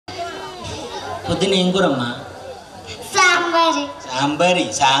పొద్దున్న ఏం కూరమ్మా? Sambari. Sambari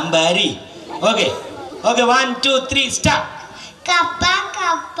Sambari. Okay okay 1 2 3 start. కప్ప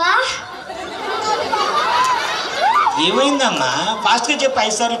కప్ప. ఏమైందమ్మా? ఫాస్ట్గా చెప్పు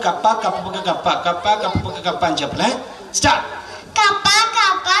 5 సార్లు. కప్ప కప్ప కప్ప కప్ప కప్ప కప్ప అని చెప్పలే. స్టార్ట్. కప్ప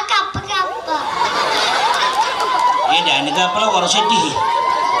కప్ప కప్ప కప్ప. ఏంటి అన్ని కప్పల వరసెట్టి?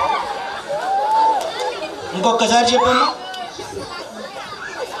 ఇంకొకసారి చెప్పమ్మా.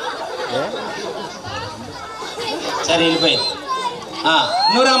 సరే వెళ్ళిపోయింది.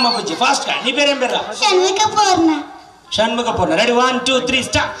 నువ్వు రామ్మ బుజ్జి ఫాస్ట్గా. నీ పేరేం పేరు? షణ్ముఖపూర్ణ. షణ్ముఖపూర్ణ. Ready 1 2 3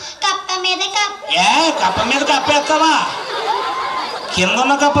 start. కప్ప మీద కప్ప. కప్ప మీద కప్ప ఎత్తావా? కింద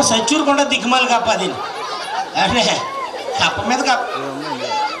ఉన్న కప్ప సచ్చూరుకుండా దిక్కుమాలి కప్ప అది. అంటే కప్ప మీద కప్ప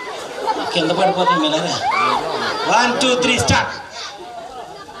కింద పడిపోతుంది మీలాగా. 1 2 3 స్టార్ట్.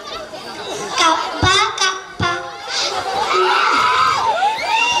 కప్ప కప్ప.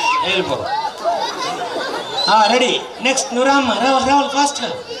 వెళ్ళిపో. Ready next. నువ్వు రామ్మ. రావాలి ఫాస్ట్గా.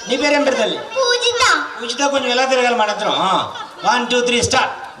 నీ పేరేం పేరు తల్లి? పూజిత. పూజిత. కొంచెం ఎలా తిరగాలి మన ఇద్దరం. 1 2 3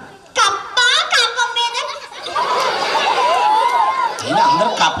 స్టార్ట్. కప్ప కప్ప మీద. అందరూ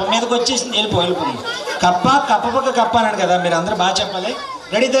కప్ప మీదకి వచ్చేసింది. వెళ్ళిపో. కప్ప కప్ప పక్క కప్ప అన్నాడు కదా, మీరు అందరూ బాగా చెప్పాలి.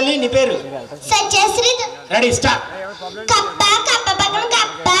 రెడీ తల్లి? నీ పేరు? సత్యశ్రీ. Ready start. కప్ప కప్ప పక్కన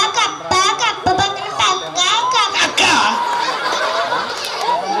కప్ప కప్ప కప్ప పక్కన పక్క కప్ప. అక్క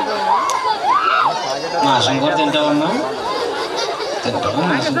మాసం కూర తింటావమ్మా? తింటావా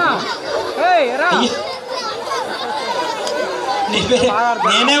మాసం? నీ పేరు?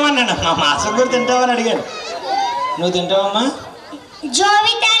 నేనేమన్నానమ్మా మాసం కూర తింటావని అడిగాను. నువ్వు తింటావమ్మా?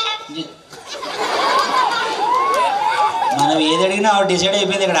 జోవితాల. మనం ఏది అడిగినా ఆవిడ డిసైడ్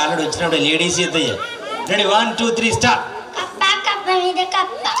అయిపోయింది. ఇక్కడ ఆల్రెడీ వచ్చినప్పుడు లేడీస్ అవుతాయి. Ready 1 2 3 start. కప్ప కప్ప మీద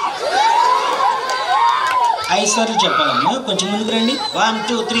కప్ప. 5 సార్లు చెప్పాలమ్మా. కొంచెం ముందుకు రండి. 1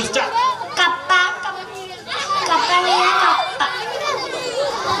 2 3 స్టార్ట్. కప్ప కప్ప మీద కప్ప.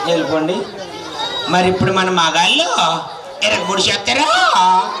 వెళ్ళిపోండి. మరి ఇప్పుడు మన మగాళ్ళు ఎరగబుడి చేస్తారా?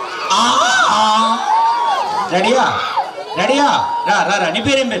 రెడీయా? రెడీయా? రా. నీ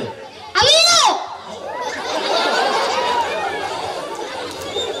పేరేం పేరు?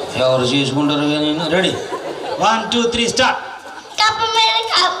 ఎవరు చేసుకుంటారు నేను. Ready 1 2 3 start. కప్ప మీద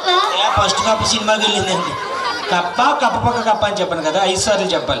కప్ప. ఫస్ట్ కప్ప సినిమాకి వెళ్ళిందండి. కప్ప కప్ప పక్క కప్ప అని చెప్పాను కదా, 5 సార్లు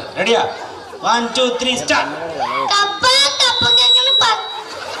చెప్పాలి. రెడీయా? 1 2 3 స్టార్ట్. కప్ప కప్ప పక్కన పక్క.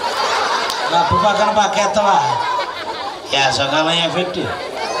 కప్ప పక్కన పక్క ఎత్తవా? యాసకాలం ఎఫెక్ట్.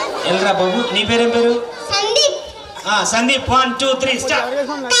 వెళ్ళరా బాబు. నీ పేరేం పేరు? సందీప్. సందీప్. 1 2 3 స్టార్ట్.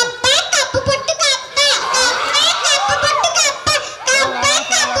 కప్ప కప్ప పొట్టు కప్ప. కప్ప పొట్టు కప్ప. కప్ప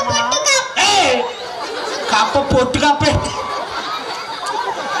పొట్టు కప్ప. కప్ప పొట్టు కప్ప.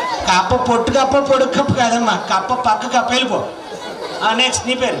 కప్ప పొట్టు కప్ప పొడుగు కప్ప కాదమ్మా. కప్ప పక్క కప్ప. వెళ్ళిపో. నెక్స్ట్.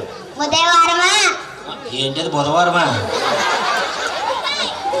 నీ పేరు? బుధవారమా. ఏంటది బుధవారమా?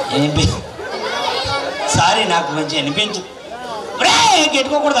 ఏం పేరు? సారీ నాకు మంచి అనిపించు.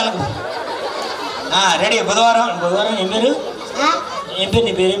 గెట్టుకోకూడదు అలాగ. రెడీ. బుధవారం. ఏం పేరు?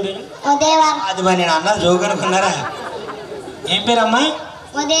 నీ పేరు ఏం పేరు? అది మరి నేను అన్నది జోక్ అనుకున్నారా? ఏం పేరమ్మా?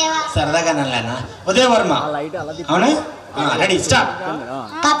 సరదాగా నల్లేనా? ఉదయవర్మ. అవునా? Ready start.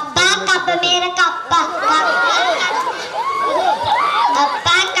 కప్ప కప్ప మీద కప్ప. కప్ప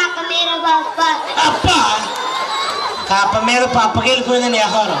కప్ప మీద కప్ప. అప్ప కప్ప మీద పప్పకి వెళ్ళిపోయిందండి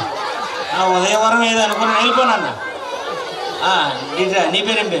వ్యవహారం. ఉదయవరం ఏదో అనుకుని వెళ్ళిపోనన్నా. నీ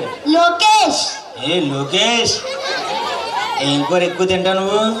పేరేం పేరు? లోకేష్. లోకేష్. ఏం కూర ఎక్కువ తింటా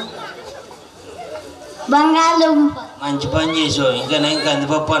నువ్వు? బంగాళదుంప. మంచి పని చేసావు. ఇంకా నేను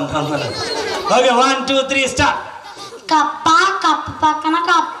కందిపప్పు అంటున్నాను. Okay 1 2 3 start. కప్ప కప్ప పక్కన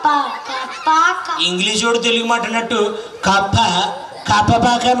కప్ప. కప్ప. ఇంగ్లీష్ వాడు తెలుగు మాట్లాడినట్టు కప్ప కప్ప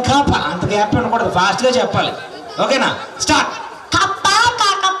పక్కన కప్ప. అంత గ్యాప్ అనకూడదు. ఫాస్ట్గా చెప్పాలి. ఓకేనా? స్టార్ట్. కప్ప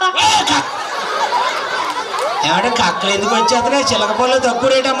కప్ప. ఏమంటే కక్కలు ఎందుకు వచ్చేతనే? చిలకపల్లి తక్కువ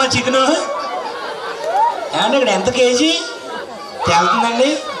రేట్ అమ్మా చికెను. ఏమంటే ఇక్కడ ఎంత కేజీ తేలుతుందండి?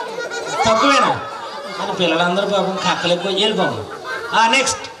 తక్కువేనా? మన పిల్లలందరూ పాపం కక్కలు ఎక్కువ వెళ్ళిపోము.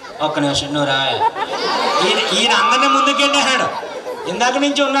 నెక్స్ట్. ఒక్క నిమిషం నువ్వు రా. ఈయన అందరినీ ముందుకెళ్ళాడు. ఇందాక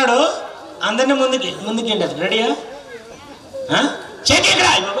నుంచి ఉన్నాడు. అందరినీ ముందుకెళ్ళాడు. రెడీయా? చెక్ ఇక్కడ.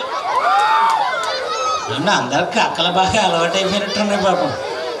 అంటే అందరికి కక్కల బాగా అలవాటు అయిపోయినట్టున్నాయి పాపం.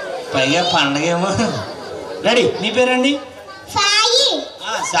 పైగా పండగ ఏమో. రెడీ. నీ పేరండి? సాయి.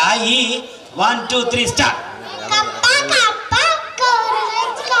 సాయి. 1 2 3 స్టార్ట్. కప్ప కప్ప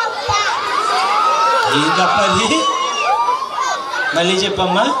కప్ప. ఏం కప్పది? మళ్ళీ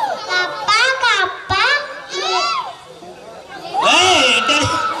చెప్పమ్మా. కప్ప కప్ప.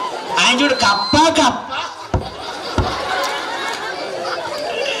 ఆయన చూడు కప్ప కప్ప.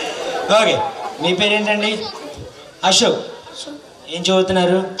 ఓకే మీ పేరేంటండి? అశోక్. ఏం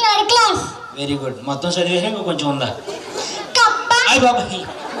చదువుతున్నారు? Third class. Very good. మొత్తం చదివేసి ఇంకా కొంచెం ఉందా? కప్ప. అయ్య బాబాయ్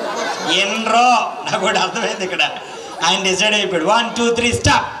ఎన్రో నాకు కూడా అర్థమైంది ఇక్కడ. ఆయన డిసైడ్ అయిపోయాడు. 1 2 3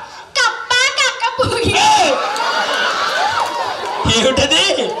 స్టాప్. కప్ప కక్క పోయి. ఏమిటది?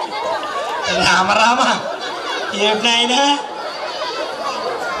 రామరామ ఏమిటి ఆయన?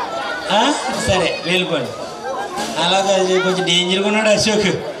 సరే వెళ్ళిపోండి. అలాగే కొంచెం డేంజర్గా ఉన్నాడు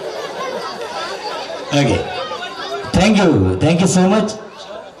Ashok. Okay thank you so much.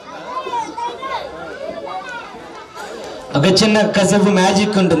 ఒక చిన్న కాసేపు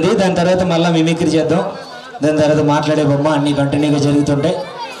మ్యాజిక్ ఉంటుంది, దాని తర్వాత మళ్ళీ మిమిక్రీ చేద్దాం, దాని తర్వాత మాట్లాడే బొమ్మ అన్నీ కంటిన్యూగా జరుగుతుంటాయి.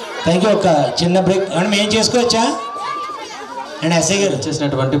 Thank you. ఒక చిన్న బ్రేక్ మనం ఏం చేసుకోవచ్చా అండ్ ఎస్ఐ గారు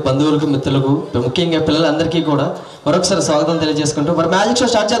చేసినటువంటి బంధువులకు, మిత్రులకు, ముఖ్యంగా పిల్లలందరికీ కూడా మరొకసారి స్వాగతం తెలియజేసుకుంటూ మరి మ్యాజిక్ షో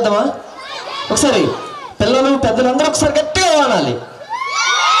స్టార్ట్ చేద్దామా? ఒకసారి పిల్లలు పెద్దలందరూ ఒకసారి గట్టిగా వాడాలి,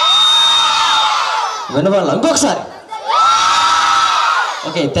 వినవాళ్ళు ఇంకొకసారి.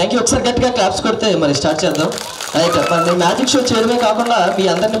 Okay thank you. ఒకసారి గట్టిగా క్లాప్స్ కొడితే మరి స్టార్ట్ చేద్దాం. రైట్. మరి మ్యాజిక్ షో చేయడమే కాకుండా మీ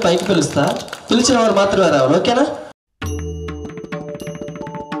అందరినీ పైకి పిలుస్తా, పిలిచిన వారు మాత్రమే రావాలి. ఓకేనా?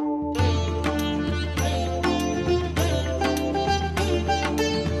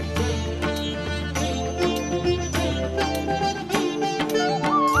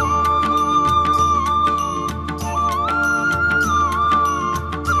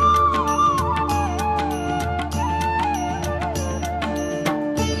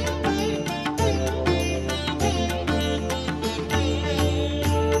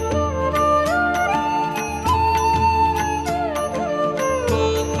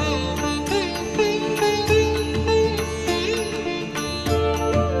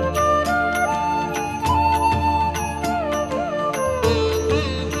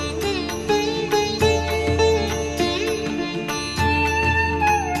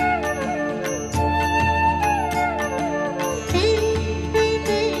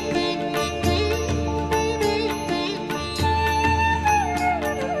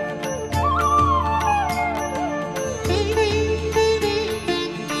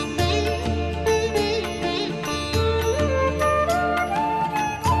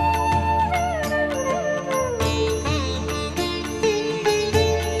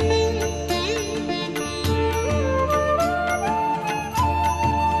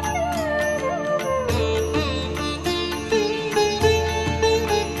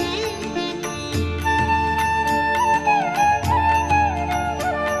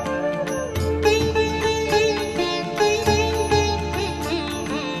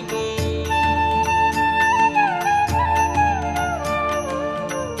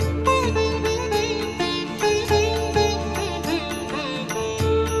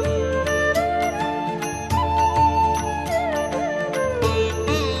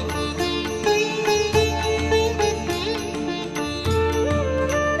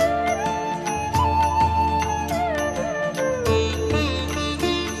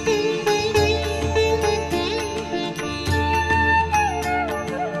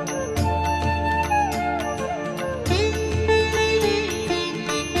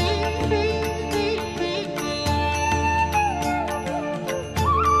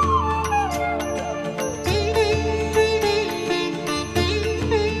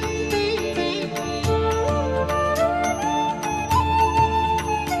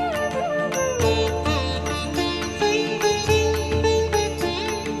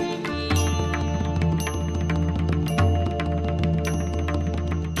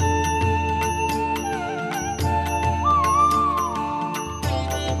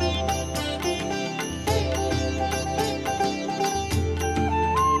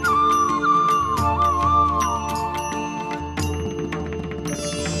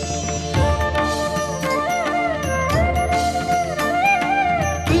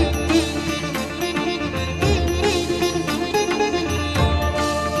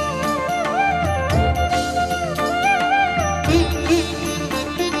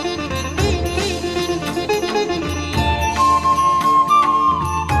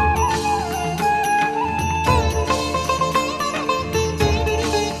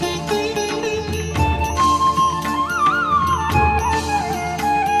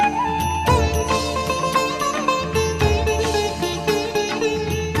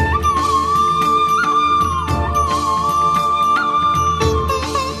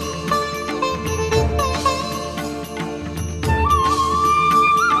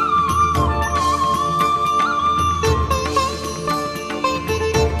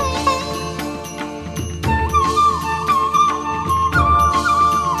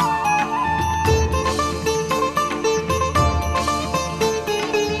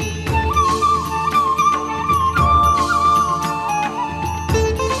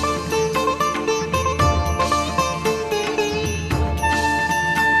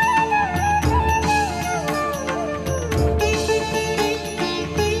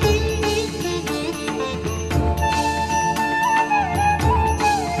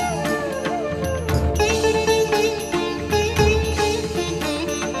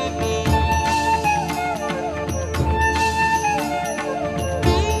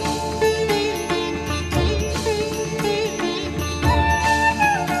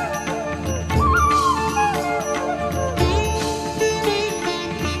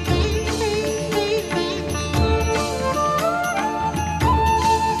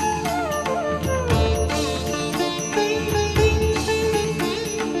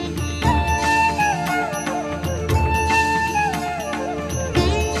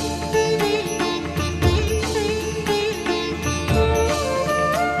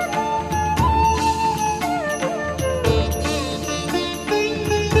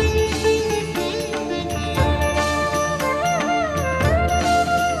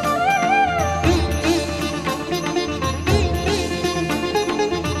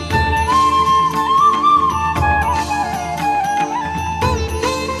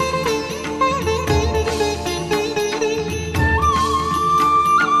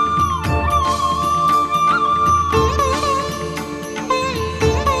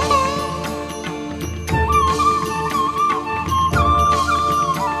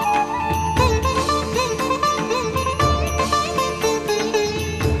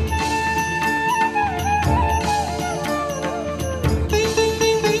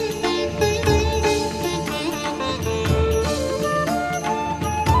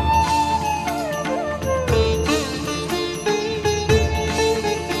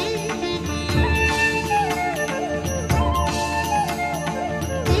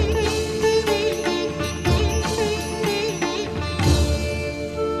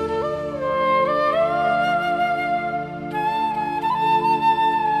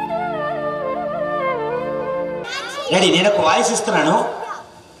 మరి నేను ఒక వాయిస్ ఇస్తున్నాను.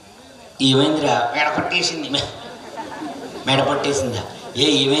 ఏమైందిరా? మెడ పట్టేసిందా?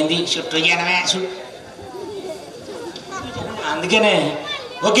 ఏమైంది? చుట్టూ జనమే. అందుకనే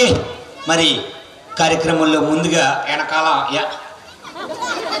ఓకే. మరి కార్యక్రమంలో ముందుగా వెనకాల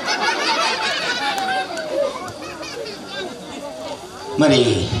మరి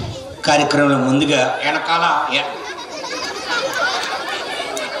కార్యక్రమంలో ముందుగా వెనకాల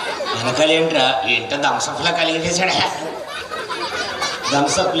ఏంట్రా? ఏంటో దంసప్లా కలిగేసాడా?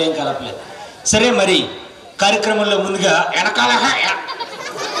 దంసప్లు ఏం కలపలేదు. సరే, మరి కార్యక్రమంలో ముందుగా వెనకాల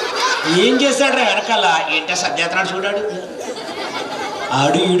ఏం చేశాడ్రా? వెనకాల ఏంటో సత్యాత్రాడు చూడాడు.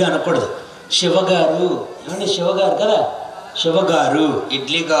 ఆడు ఈడు అనకూడదు. శివగారు ఏమండి? శివగారు కదా, శివగారు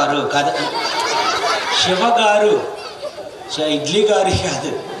ఇడ్లీ గారు కదా, శివగారు ఇడ్లీ గారు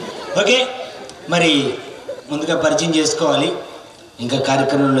కాదు. ఓకే, మరి ముందుగా పరిచయం చేసుకోవాలి. ఇంకా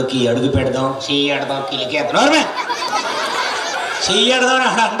కార్యక్రమంలోకి అడుగు పెడదాం. చెయ్యడదాం, కిలికేద్దాం, చెయ్యడదాం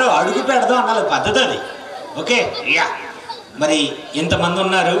అని అంటావు, అడుగు పెడదాం అనాలి, పద్ధతి అది. ఓకే, మరి ఇంతమంది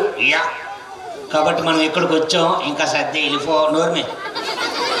ఉన్నారు కాబట్టి మనం ఎక్కడికి వచ్చాం. ఇంకా సద్య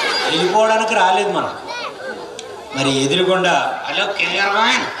వెళ్ళిపోవడానికి రాలేదు మనం. మరి ఎదురుగుండా హలో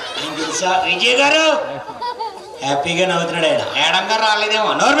ఆయన తెలుసా? విజయ్ గారు హ్యాపీగా నవ్వుతున్నాడు. ఆయన ఏడంగా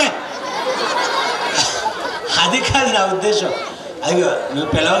రాలేదేమో. నోర్మే, అది కాదు నా ఉద్దేశం. అదిగో నువ్వు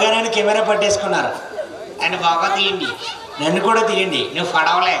పిలవగానే కెమెరా పట్టేసుకున్నారు. ఆయన బాగా తీయండి, నన్ను కూడా తీయండి. నువ్వు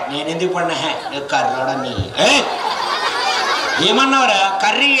పడవలే, నేను ఎందుకు పడినా? నువ్వు కర్రోడని ఏమన్నావురా?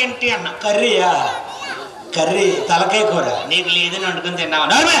 కర్రీ ఏంటి అన్న. కర్రీయా? కర్రీ తలకాయ కూర. నీకు లేదని వండుకొని తిన్నావా?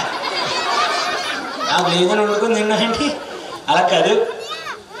 నోర్మే, నాకు లేదని వండుకొని తిన్నావండి. అలా కాదు.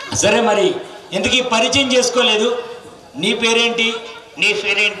 సరే, మరి ఎందుకు పరిచయం చేసుకోలేదు? నీ పేరేంటి? నీ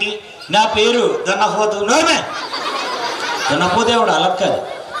పేరేంటి? నా పేరు దొన్నపోతు. నోర్మే, దొన్నపోతేవాడు అలా కాదు.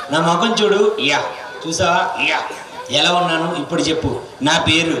 నా ముఖం చూడు. చూసావా ఎలా ఉన్నాను? ఇప్పుడు చెప్పు. నా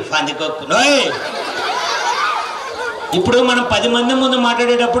పేరు పందికొక్కు. నోయ్, ఇప్పుడు మనం 10 మంది ముందు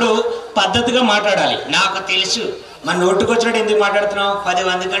మాట్లాడేటప్పుడు పద్ధతిగా మాట్లాడాలి. నాకు తెలుసు, మన నోటుకు వచ్చినట్టు ఎందుకు మాట్లాడుతున్నావు? 10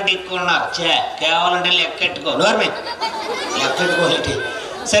 మంది కంటే ఎక్కువ ఉన్నారు. కేవలంటే లెక్కెట్టుకో. నోర్మే, లెక్కెట్టుకోవాలి.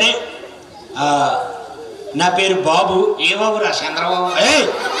 సరే, నా పేరు బాబు. ఏ బాబురా? చంద్రబాబు.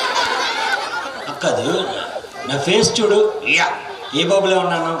 అక్కదు, నా ఫేస్ చూడు. ఏ బాబులో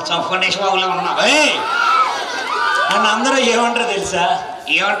ఉన్నాను? సంఫనేష్ బాబులో ఉన్నా. నన్ను అందరూ ఏమంటారో తెలుసా?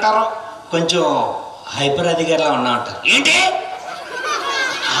 ఏమంటారు? కొంచెం హైపర్ అధికారిలో ఉన్నా అంటారు. ఏంటి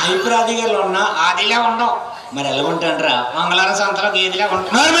హైపర్ అధికారిలో ఉన్నా? ఆదిలా ఉండవు. మరి ఎలా ఉంటాండ్రా? మంగళవారం సంతలో గేదిలా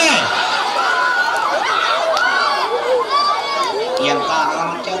ఉంటున్నారు. ఎంత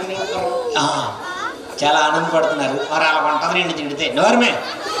చాలా ఆనందపడుతున్నారు. మరి అలా ఉంటుంది నిన్ను తిడితే. నోర్మే,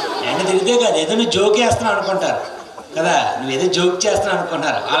 నన్ను తిడితే కాదు, ఏదో నువ్వు జోక్ చేస్తున్నావు అనుకుంటారు కదా. నువ్వేదో జోక్ చేస్తున్నావు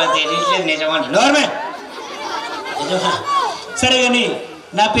అనుకుంటారు. అలా తెలియట్లేదు నిజమని. నోర్మే, నిజమా? సరే కానీ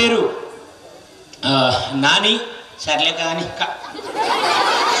నా పేరు నాని. సర్లే కానీ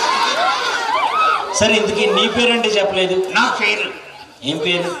సరే, ఇంతకీ నీ పేరంటే చెప్పలేదు. నా పేరు ఏం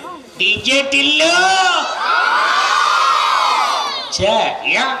పేరు? డీజే టిల్లు.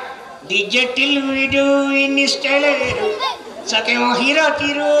 డీజే టిల్ వీడు ఇన్ని స్టైల్ సకేమో హీరో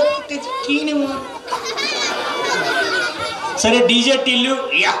తీరు తీను. సరే, డీజే టిల్లు.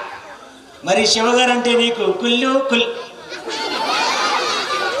 మరి శివగారు అంటే నీకు కుల్లు కుల్.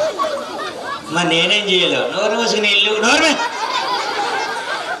 మరి నేనేం చేయలేవు. నోరు రోజున ఇల్లు. నోర్మే,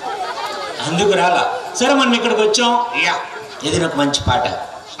 అందుకు రాలా. సరే, మనం ఇక్కడికి వచ్చాం. ఇది నాకు మంచి పాట.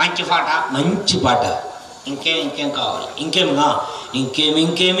 మంచి పాట? మంచి పాట. ఇంకేం కావాలి? ఇంకేం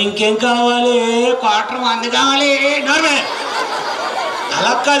కావాలి? క్వార్టర్ మంది కావాలి. నోర్మే,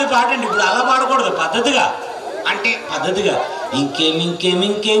 అలా కాదు పాట అండి. ఇప్పుడు అలా పాడకూడదు, పద్ధతిగా. అంటే పద్ధతిగా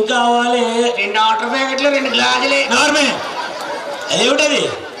ఇంకేం కావాలి? 2 వాటర్ ప్యాకెట్లు, 2 గ్లాసులే. నోర్మే, అదేమిటది?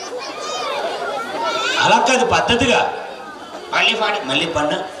 అలా కాదు, పద్ధతిగా. మళ్ళీ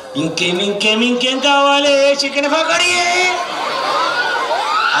పన్న. ఇంకేం కావాలి? చికెన్ పకోడీ.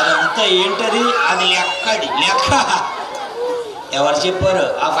 అదంతా ఏంటది? అది లెక్కడి లెక్క. ఎవరు చెప్పారు?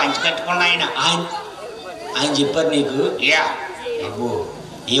 ఆ పంచి కట్టుకున్న ఆయన చెప్పారు నీకు? అబ్బో,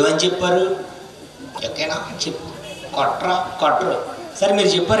 ఏమని చెప్పారు? ఎక్కడైనా చెప్పు. కొట్రు. సరే, మీరు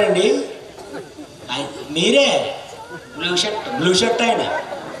చెప్పారండి. మీరే బ్లూ షర్ట్ ఆయన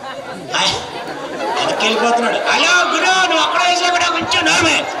వెనక్కి వెళ్ళిపోతున్నాడు. హలో గురు, నువ్వు అక్కడ వేసా కూడా కొంచెం.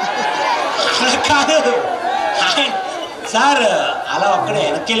 నోర్మే, అలా కాదు సార్, అలా ఒక్కడే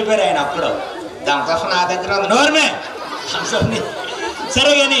వెనక్కి వెళ్ళిపోయారు ఆయన. అప్పుడు దంసం నా దగ్గర ఉంది. నోర్మే,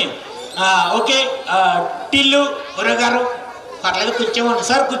 సరే కానీ ఓకే. టిల్లు గురుగారు పర్లేదు, కూర్చోమండి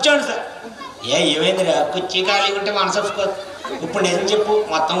సార్. కూర్చోండి సార్. ఏమైందిరా? కుర్చీ ఖాళీ ఉంటే మనసు ఒప్పుకోదు. ఇప్పుడు నిజం చెప్పు.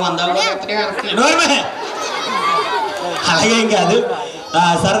 మొత్తం 100. నోర్మే, అలాగేం కాదు,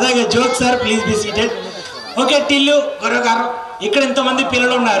 సరదాగా joke sir, please be seated. Okay Tillu గురుగారు, ఇక్కడ ఇంతమంది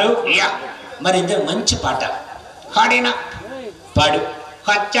పిల్లలు ఉన్నారు, మరి ఇంత మంచి పాట పాడినా పాడు.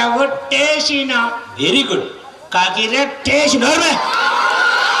 హచ్చగొట్టేసిన, వెరీ గుడ్. కాకిరెట్టేసిన,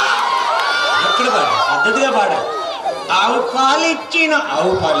 ఎక్కడ పాడు, పద్ధతిగా పాడ. ఆవు పాలిచ్చిన,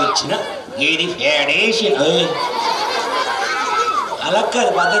 ఆవు పాలిచ్చిన, ఏది ఫేడేసిన, అలా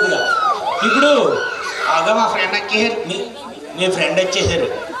కాదు పద్ధతిగా. ఇప్పుడు బాగా మా ఫ్రెండ్ వచ్చేసారు, మీ ఫ్రెండ్ వచ్చేసారు,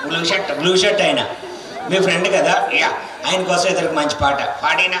 బ్లూ షర్ట్ ఆయన మీ ఫ్రెండ్ కదా, ఆయన కోసం ఇతనికి మంచి పాట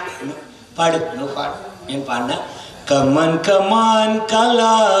పాడినా. పాడు, నువ్వు పాడు, నేను పాడినా. కమన్ కమాన్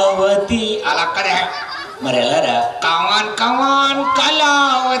కళావతి, అలా కదే మరి ఎలారా? కమాన్ కమాన్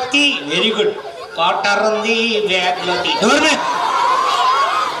కళావతి, వెరీ గుడ్. క్వార్టర్ ఉంది బ్యాగ్లో,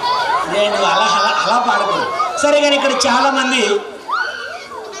 నేను అలా అలా అలా పాడకూడదు. సరే కానీ ఇక్కడ చాలా మంది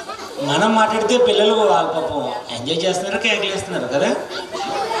మనం మాట్లాడితే పిల్లలు వాళ్ళ పాపం ఎంజాయ్ చేస్తున్నారు, కేకలేస్తున్నారు కదా,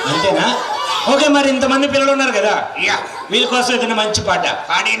 అంతేనా? ఓకే, మరి ఇంతమంది పిల్లలు ఉన్నారు కదా, వీళ్ళ కోసం ఏదైనా మంచి పాట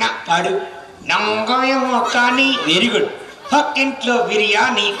పాడినా పాడు. నంగమేమో కానీ, వెరీ గుడ్. పక్కింట్లో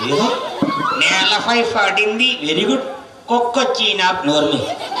బిర్యానీ, నేలపై పడింది, వెరీ గుడ్. కుక్కొచ్చి నాకు నోర్మి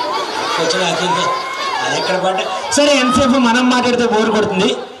వచ్చినాక అది ఎక్కడ పాట. సరే ఎంతసేపు మనం మాట్లాడితే బోరు కొడుతుంది,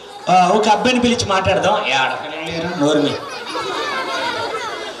 ఒక అబ్బాయిని పిలిచి మాట్లాడదాం. నోర్మి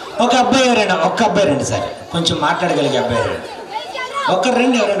ఒక అబ్బాయి ఎవరైనా, ఒక్క అబ్బాయి రండి సార్, కొంచెం మాట్లాడగలిగే అబ్బాయి రండి, ఒక్కరు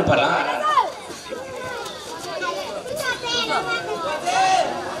రండి, ఎవరైనా పర్లా.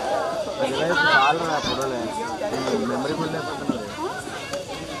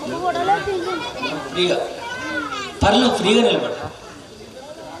 ఫ్రీగా పర్లేదు, ఫ్రీగా నిలబడ.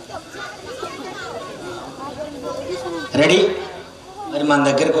 రెడీ? మరి మన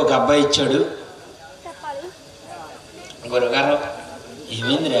దగ్గరకు ఒక అబ్బాయి ఇచ్చాడు. గురుగారు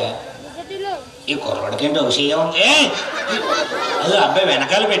ఏమైందిరా, ఈ కుర్రాడికేంటి ఒక విషయం ఉంది, అది అబ్బాయి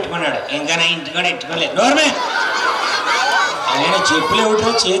వెనకాల పెట్టుకున్నాడు, ఇంకా నా ఇంటి కూడా ఎట్టుకోలేదు. నోర్మే, ఆయన చెప్పులు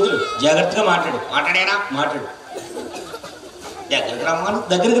ఇవ్వటం, చేతులు జాగ్రత్తగా మాట్లాడు. మాట్లాడేనా? మాట్లాడు. దగ్గరికి రమ్మను.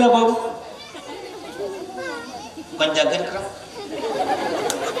 దగ్గరికి రా బాబు, కొంచెం దగ్గరికి రా.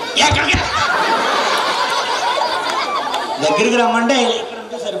 దగ్గరికి రమ్మంటే ఇక్కడ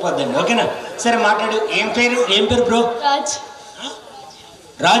ఉంటే సరిపోద్దండి, ఓకేనా? సరే మాట్లాడు. ఏం పేరు? ఏం పేరు బ్రో?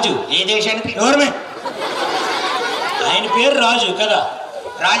 రాజు. ఏ దేశానికి? నోర్మే, ఆయన పేరు రాజు కదా.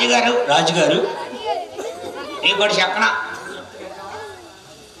 రాజుగారు, రాజుగారు నీ కూడా చెప్పనా?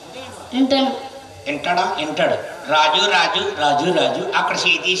 వింటాడా? వింటాడు. రాజు రాజు రాజు రాజు, అక్కడ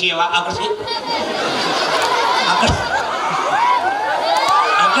చేతి సేవ, అక్కడ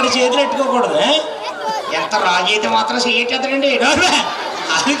చేతులు ఎట్టుకోకూడదు. ఎంత రాజు అయితే మాత్రం చేయటండి,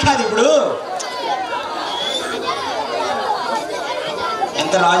 అది కాదు. ఇప్పుడు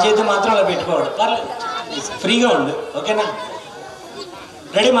ఎంత రాజు అయితే మాత్రం అలా పెట్టుకోకూడదు. పర్లేదు, ఫ్రీగా ఉండు, ఓకేనా?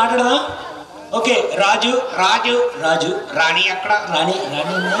 రెడీ? మాట్లాడదా? ఓకే. రాజు రాజు రాజు. రాణి ఎక్కడ? రాణి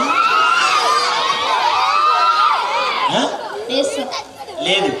రాణి ఉందా?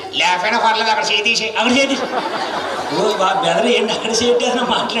 లేదు, లేకపోయినా పర్లేదు, అక్కడ చేతి అక్కడ చేతి. ఓ బాగా బెదరు ఏంటి అక్కడ చేతి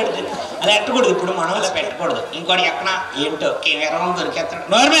మాట్లాడితే అలా ఎట్టకూడదు. ఇప్పుడు మనం అలా పెట్టకూడదు. ఇంకోటి ఎక్కడ ఏంటో కెమెరా దొరికేస్తాడు.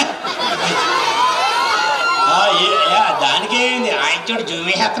 నోర్మే, దానికేంది, ఆయన చోటు జూమ్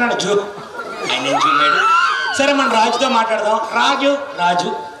వేసేస్తున్నాడు. ఆయన ఏం జూమాడు. సరే మనం రాజుతో మాట్లాడదాం. రాజు రాజు,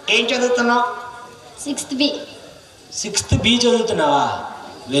 ఏం చదువుతున్నావు? 6th B. 6th B చదువుతున్నావా?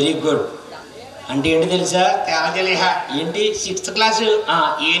 Very good. అంటే ఏంటి తెలుసా? తేలజలిహ ఏంటి? 6th క్లాసు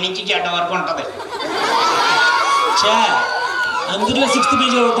ఏ నుంచి జడ్డ వరకు ఉంటుంది. చా, అందులో 6th B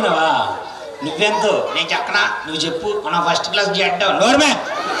చదువుతున్నావా? నువ్వెంతో నేను చెప్పనా? నువ్వు చెప్పు. మనం 1st క్లాస్ జడ్డ. నోర్మే,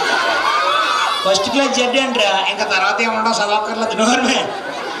 1st క్లాస్ జడ్డ అంటారా, ఇంకా తర్వాత ఏమన్నా చదవక్కర్లేదు. నోర్మే.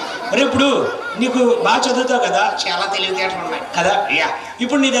 మరి ఇప్పుడు నీకు బాగా చదువుతావు కదా, చాలా తెలివితేటలు ఉన్నాయి కదా.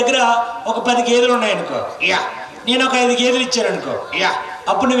 ఇప్పుడు నీ దగ్గర ఒక 10 గేదెలు ఉన్నాయనుకో, నేను ఒక 5 గేదెలు ఇచ్చాను అనుకో,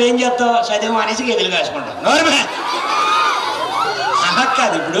 అప్పుడు నువ్వేం చేస్తావు? చదువు అనేసి గేదెలు కాసుకుంటావు. నోర్మే, అలా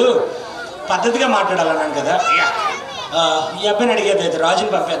కాదు. ఇప్పుడు పద్ధతిగా మాట్లాడాలన్నాను కదా. ఈ అబ్బాయిని అడిగేది అయితే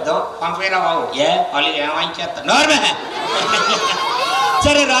రాజుని పంపేద్దాం. పంపేరా బాబు. వాళ్ళు ఏమైనా చేస్తా. నోర్మే.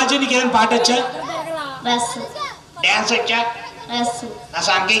 సరే రాజు, నీకు ఏదైనా పాట వచ్చా? డ్యాన్స్ వచ్చా? నా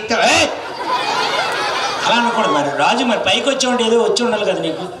సంగీతం అలా అనకూడదు. మరి రాజు మరి పైకి వచ్చి ఉంటే ఏదో వచ్చి ఉండాలి కదా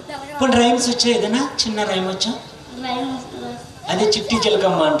నీకు. ఇప్పుడు రైమ్స్ వచ్చా? ఏదైనా చిన్న రైమ్ వచ్చా? అదే చిట్టి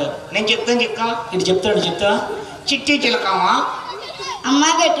చిలకమ్మ అంటారు. నేను చెప్తాను, చెప్తావా? ఇటు చెప్తాడు, చెప్తావా? చిట్టి చిలకమ్మ అమ్మ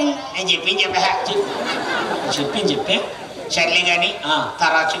పెట్టింది. నేను చెప్పే సర్లే కానీ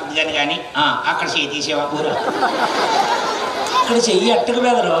తర్వాత చెప్తాను కానీ అక్కడ చేయి తీసేవా? కూర అక్కడ చెయ్యి అట్టకు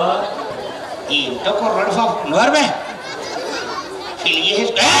బెదరు. ఏంటో కుర్రాడు పాపం. నోర్మే, పెళ్లి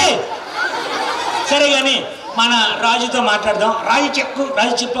చేసేసుకో. సరే కానీ మన రాజుతో మాట్లాడదాం.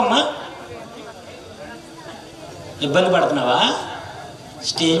 రాజు చెప్పమ్మా. ఇబ్బంది పడుతున్నావా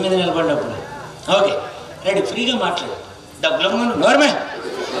స్టేజ్ మీద నిలబడినప్పుడు? ఓకే, రెడీ, ఫ్రీగా మాట్లాడు. డబ్బులు నోరమే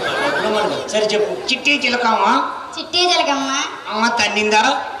సరే చెప్పు. చిట్టి చిలకమ్మ. చిట్టి చిలకమ్మ. అమ్మ తన్నిందా?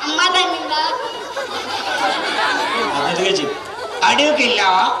 అమ్మ తన్నిందా? పద్ధతిగా చెప్పు. అడవికి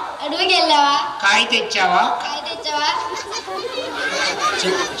వెళ్ళావా? అడవికి వెళ్ళావా? కాయ తెచ్చావా? కాయ తెచ్చావా?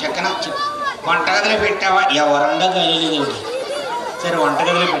 చెప్పు, చక్కన చెప్పు. వంటగదిలో పెట్టావా? ఎవరండా కాయలేదు. సరే,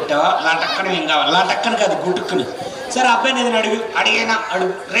 వంటగదిలో పెట్టావా? లాటక్కన వింగావా? లాటక్కన కాదు, గుట్టుకుని. సరే, అబ్బాయి నేను అడిగేనా?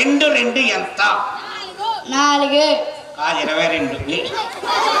 అడుగు. 2 ఎంత? 4. కాదు, 22.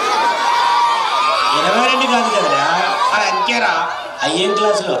 22 కాదు కదరా, అది అంతేరా. అయ్యేం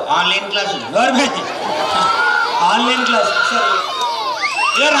క్లాసులో? ఆన్లైన్ క్లాసులు. Online class. సరే,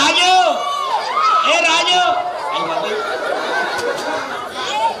 ఏ రాజు, అయ్యి బాబాయ్,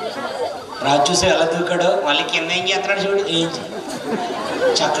 రాజు చూసి ఎలా దూకాడు. మళ్ళీ కింద ఏం చేస్తున్నాడు చూడు.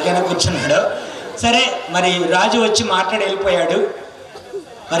 చక్కగానే కూర్చున్నాడు. సరే, మరి రాజు వచ్చి మాట్లాడి వెళ్ళిపోయాడు.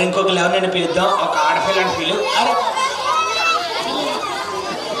 మరి ఇంకొకరు ఎవరినైనా పిలుద్దాం. ఒక ఆడపిల్లని పిలు.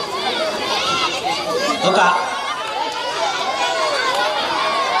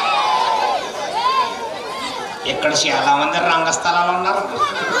 ఇక్కడ చాలా మంది రంగస్థలాలు ఉన్నారు.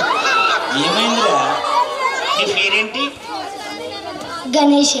 ఏమైందిరా? నీ పేరేంటి?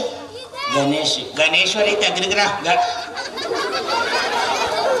 గణేశ్వరి. దగ్గరికి రా.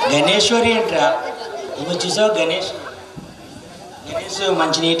 గణేశ్వరి ఏంట్రా? నువ్వు చూసావు? గణేష్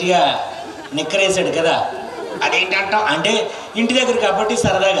మంచి నీట్గా నిక్కరేసాడు కదా. అదేంటంటావు? అంటే ఇంటి దగ్గర కాబట్టి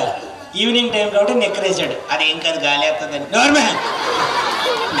సరదాగా ఈవినింగ్ టైం కాబట్టి నిక్కరేసాడు. అదేం కాదు, గాలి వేస్తుందని. గాలి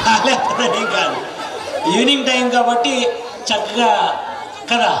వేస్తుందని కాదు, ఈవినింగ్ టైం కాబట్టి చక్కగా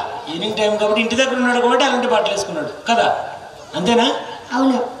కదా. ఈవినింగ్ టైం కాబట్టి ఇంటి దగ్గర ఉన్నాడు కాబట్టి అలాంటి బట్టలు వేసుకున్నాడు కదా. అంతేనా?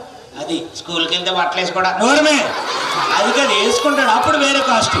 అవును. అది స్కూల్కి వెళ్తే బట్టలు వేసుకోవడం నోరమే. అది కాదు, వేసుకుంటాడు. అప్పుడు వేరే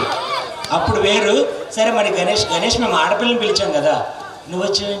కాస్ట్యూమ్, అప్పుడు వేరు. సరే, మరి గణేష్ మేము ఆడపిల్లని పిలిచాం కదా, నువ్వు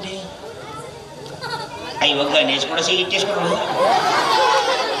వచ్చావేంటి? అయ్యో, గణేష్ కూడా సీట్ చేసుకున్నాడు.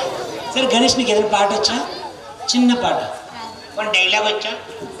 సరే, గణేష్ నీకు ఏదైనా పాట వచ్చా? చిన్న పాట, కొన్ని డైలాగ్ వచ్చా?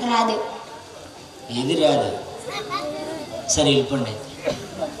 రాదు. ఏది రాదు? సరే, వెళ్ళిపోండి.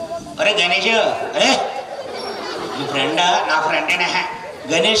 అరే గణేష్, అరే నీ ఫ్రెండా? నా ఫ్రెండేనా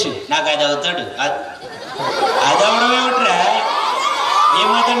గణేష్. నాకు అది అవుతాడు. అది అవడం ఏమిట్రా?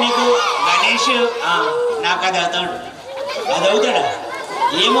 ఏమవుతాడు నీకు? గణేష్ నాకు అది అవుతాడు. అది అవుతాడా?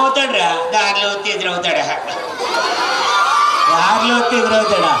 ఏమవుతాడు రా? దారిలో వస్తే ఎదురవుతాడా?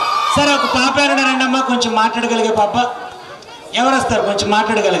 సరే, ఒక పాప ఎవరైనా రండమ్మా, కొంచెం మాట్లాడగలిగే పాప. ఎవరు వస్తారు? కొంచెం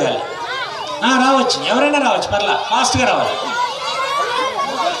మాట్లాడగలగాలి. రావచ్చు, ఎవరైనా రావచ్చు, పర్లా, ఫాస్ట్గా రావాలి.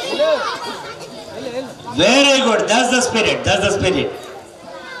 Very good, that's the spirit.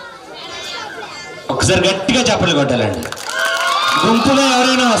 ఒకసారి గట్టిగా చప్పట్లు కొట్టాలండి. గుంపులో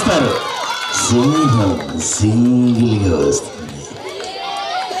ఎవరైనా వస్తారు. సింహం సింగిల్గా వస్తుంది.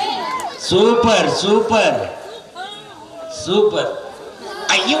 సూపర్.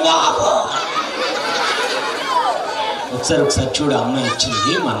 అయ్యో, ఒకసారి చూడు, అమ్మాయి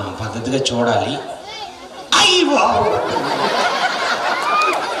వచ్చింది, మనం పద్ధతిగా చూడాలి. అయ్యో,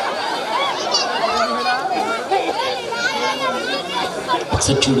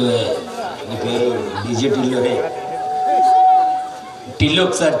 ఒకసారి చూడు. నీ పేరు డీజే టిల్లోనే. టిల్లు,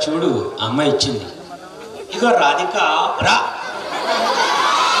 ఒకసారి చూడు, అమ్మాయి ఇచ్చింది. ఇగో Radhika.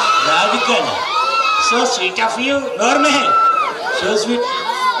 Radhika, so sweet of you. నోర్మే, so sweet.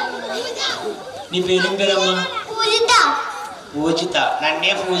 నీ పేరేం పేరమ్మా? పూజిత.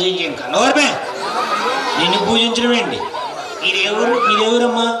 నన్నే పూజించి ఇంకా. నోర్మే, నిన్ను పూజించడం ఏంటి?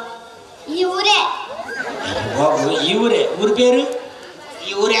 మీరెవరమ్మా? ఈ ఊరే. బాబు, ఈ ఊరే. ఊరి పేరు? ఈ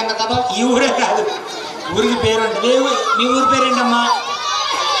ఊరే అన్న కదా. ఈ ఊరే కాదు, ఊరికి పేరు ఉంటుంది. మీ ఊరి పేరేంటమ్మా?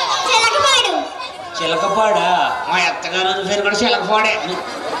 చిలకపాడా? మా అత్తగారు పేరు కూడా చిలకపాడే.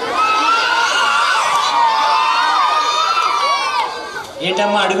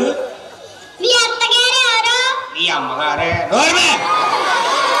 ఏంటమ్మా అడుగు. మీ అమ్మగారే. వాళ్ళ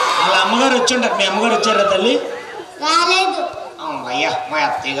అమ్మగారు వచ్చి ఉంటారు. మీ అమ్మగారు వచ్చారా తల్లి? రాలేదు. అయ్యా, మా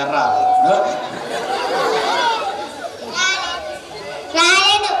అత్తయ్య గారు రాలేదు.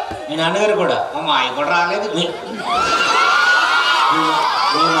 మీ నాన్నగారు కూడా? మా మావయ్య కూడా రాలేదు. మీ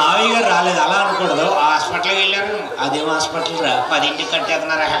మావయ్య గారు రాలేదు. అలా అనకూడదు. హాస్పిటల్కి వెళ్ళారు. అదేం హాస్పిటల్ రా? 10ంటికి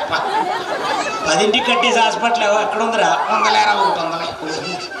కట్టేస్తున్నారా? 10ంటికి కట్టేసి హాస్పిటల్ ఎక్కడ ఉందిరా? ఉందలేరా? ఉంటుందలే.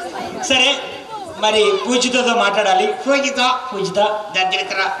 సరే, మరి పూజితతో మాట్లాడాలి. పూజిత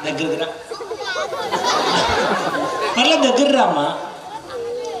దగ్గరికి రా. పర్లే, దగ్గర రా అమ్మా.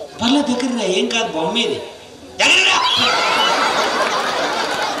 దగ్గర రా. ఏం కాదు, బొమ్మ ఇది. దగ్గర రా.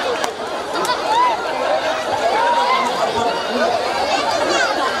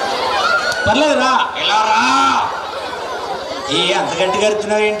 పర్లేదు రా, ఇలా రా. ఏ అంత గట్టిగా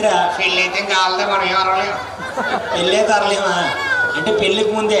అరుతున్నావు ఏంట్రా? పెళ్ళి అయితే కావాలదే మనం ఏం అరవలేము. పెళ్ళే తరలేమా? అంటే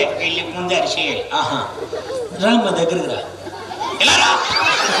పెళ్ళికి ముందే అరిచేయాలి. ఆహా, రా మా దగ్గరికి రా, ఇలా రా.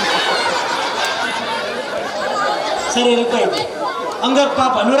 సరే వెళ్ళిపోయింది. ఇంకొక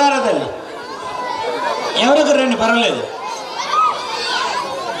పాప, నువ్వు రారా తల్లి. ఎవరొకరు రండి, పర్వాలేదు.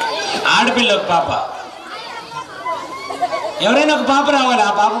 ఆడపిల్ల ఒక పాప, ఎవరైనా ఒక పాప రావాలి.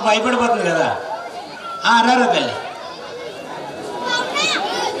 ఆ పాప భయపడిపోతుంది కదా. రారా తల్లి.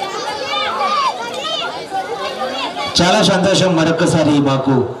 చాలా సంతోషం మరొకసారి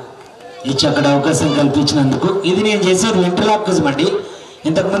మాకు ఈ చక్కటి అవకాశం కల్పించినందుకు. ఇది నేను చేసేది ఇంటర్లాక్ కోసం అండి.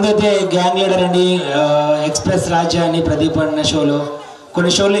 ఇంతకుముందు అయితే గ్యాంగ్ లీడర్ అని, ఎక్స్ప్రెస్ రాజా అని, ప్రదీప్ అన్న షోలో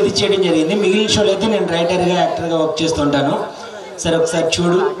కొన్ని షోలు ఇది చేయడం జరిగింది. మిగిలిన షోలు అయితే నేను రైటర్గా, యాక్టర్గా వర్క్ చేస్తుంటాను. సరే ఒకసారి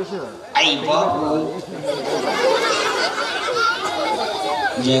చూడు. అయిపో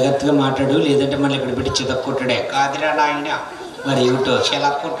జాగ్రత్తగా మాట్లాడు, లేదంటే మళ్ళీ ఇక్కడ పెట్టి చితక్కొట్టుడే. కాదురా నాయన, మరి ఏమిటో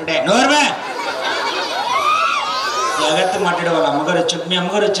చిలక్కొట్టుడే. నోర్మే, జాగ్రత్తగా మాట్లాడే. వాళ్ళ అమ్మగారు వచ్చారు. మీ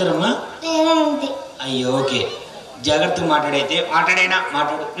అమ్మగారు వచ్చారమ్మా? లేదండి. అయ్యో ఓకే, జాగ్రత్తగా మాట్లాడైతే. మాట్లాడైనా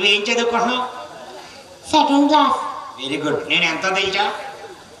మాట్లాడు. నువ్వేం చదువుకుంటున్నావు? Second class. Very good. నేను ఎంత తెలుసా?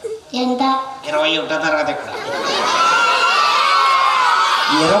 ఎంత? 21వ తరగతి. ఇక్కడ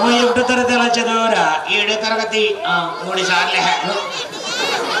 21వ తరగతి ఎలా చదవరా? 7వ తరగతి 3 సార్లే.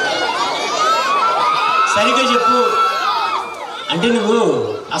 సరిగ్గా చెప్పు. అంటే నువ్వు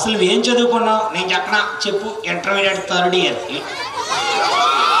అసలు నువ్వేం చదువుకున్నావు? నేను చెప్పనా? చెప్పు. Intermediate 3rd year.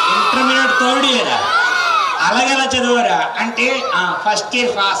 Intermediate 3rd ఇయరా? అలాగెలా చదవరా? అంటే first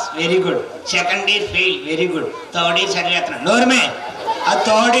year pass, very good. Second year fail, very good. 3rd year చదివేస్తున్నాను. నోర్మే, ఆ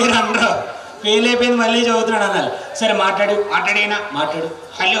 3rd ఇయర్ అనరు, ఫెయిల్ అయిపోయింది మళ్ళీ చదువుతున్నాడు అనాలి. సరే మాట్లాడు. మాట్లాడైనా మాట్లాడు.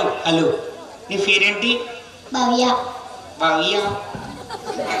 Hello, hello. నీ పేరేంటి? భవ్య. భవ్య.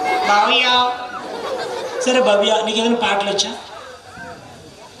 భవ్య. సరే భవ్య, నీకు ఏదైనా పాటలు వచ్చా?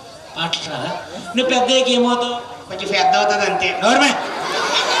 పాటలు రాదా? నువ్వు పెద్దయ్యకి ఏమవుతావు? కొంచెం పెద్ద అవుతుంది అంతే. నోర్మే,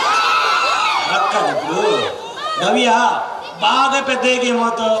 కాదు. ఇప్పుడు భవ్య బాగా పెద్దయ్యకి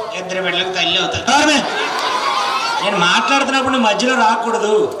ఏమవుతావు? 2 బిడ్డలకు తల్లి అవుతుంది. నోర్మే, నేను మాట్లాడుతున్నప్పుడు నువ్వు మధ్యలో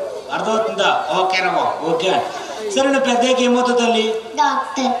రాకూడదు, అర్థమవుతుందా? ఓకే రావు. ఓకే. సరే, నువ్వు పెద్దయ్యకి ఏమవుతావు తల్లి?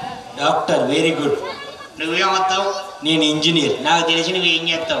 డాక్టర్. డాక్టర్. Very good. నువ్వేమవుతావు? నేను ఇంజనీర్. నాకు తెలిసి నువ్వేం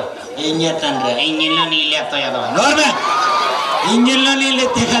చేస్తావు? ఏం చేస్తాను రా? ఇంజిన్లో నీళ్ళు వేస్తావు కదా. నోర్మే, ఇంజిన్లో నీళ్ళు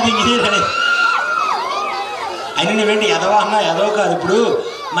ఎత్తే కాదు ఇంజనీర్ అనేది. అయినా నువ్వేంటి ఎదవా అన్నా? ఎదవ కాదు. ఇప్పుడు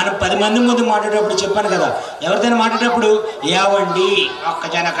మనం 10 మంది ముందు మాట్లాడేటప్పుడు చెప్పాను కదా, ఎవరిదైనా మాట్లాడేటప్పుడు ఏవండి,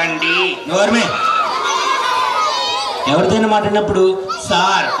 ఒక్కజనకండి. నోర్మే. ఎవరిదైనా మాట్లాడినప్పుడు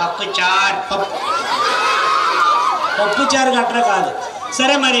సార్, పప్పు చార్. పప్పు చారు గట్రా కాదు.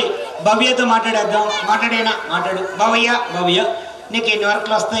 సరే మరి భవ్యతో మాట్లాడేద్దాం. మాట్లాడైనా మాట్లాడు. భవ్య. భవ్య, నీకు ఎన్ని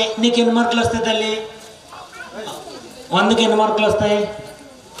మార్కులు వస్తాయి? నీకు ఎన్ని మార్కులు వస్తాయి తల్లి? 100కి ఎన్ని మార్కులు వస్తాయి?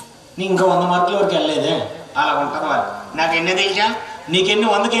 నీ ఇంకా 100 మార్కుల వరకు వెళ్ళలేదే. అలా ఉంటుంది వాళ్ళు. నాకు ఎన్ని తెలుసా? నీకెన్ని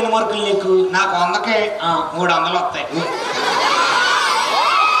 100కి ఎన్ని మార్కులు నీకు? నాకు 100కి 300 వస్తాయి.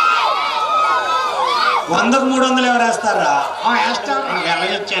 100కు 300 ఎవరు వేస్తారా? వేస్తాను.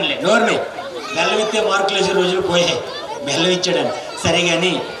 బెల్లం ఇచ్చానులే. నోర్మి, బెల్లం ఇస్తే మార్కులు వేసే రోజులు పోయాయి. బెల్లం ఇచ్చాడని. సరే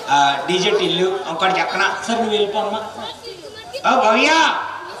కానీ డీజే టిల్లు ఇంకోటి చెప్పనా? సరే నువ్వు వెళ్ళిపోమ్మా. ఓ భవ్య,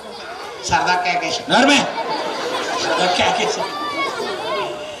 సరదా కేకేసి. నోర్మే,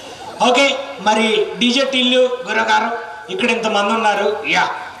 ఓకే. మరి డీజే టిల్లు గురుగారు, ఇక్కడ ఇంతమంది ఉన్నారు. యా,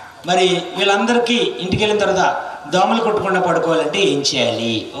 మరి వీళ్ళందరికీ ఇంటికి వెళ్ళిన తర్వాత దోమలు కొట్టకుండా పడుకోవాలంటే ఏం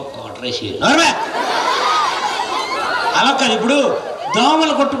చేయాలి? నోర్మే, అలా కాదు. ఇప్పుడు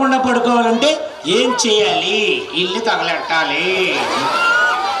దోమలు కొట్టకుండా పడుకోవాలంటే ఏం చేయాలి? ఇల్లు తగలెట్టాలి.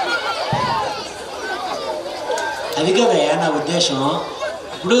 అది కదయ్యా నా ఉద్దేశం.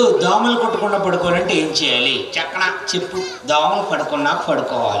 ఇప్పుడు దోమలు కొట్టకుండా పడుకోవాలంటే ఏం చేయాలి? చెక్కన చెప్పు. దోమలు పడుకున్నాక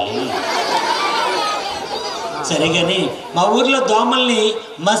పడుకోవాలి. సరే కానీ మా ఊర్లో దోమల్ని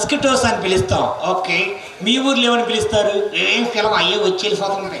మస్కిటోస్ అని పిలుస్తాం. ఓకే. మీ ఊర్లో ఏమని పిలుస్తారు? ఏం పిలవ, అయ్యే వచ్చి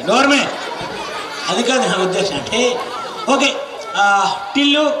వెళ్ళిపోతుంటాయి. నోర్మే, అది కాదు నా ఉద్దేశం. అంటే ఓకే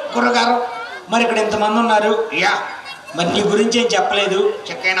టిల్లు గురుగారు, మరి ఇక్కడ ఎంతమంది ఉన్నారు? యా, మరి నీ గురించి ఏం చెప్పలేదు.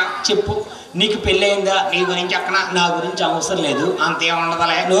 చెక్కైనా చెప్పు. నీకు పెళ్ళి అయిందా? నీ గురించి చెక్కన. నా గురించి అవసరం లేదు. అంతేం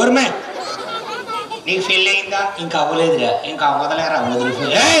ఉండదులే. నోర్మే, నీకు పెళ్ళి అయిందా? ఇంకా అవ్వలేదురా. ఇంకా అవ్వదులేరా,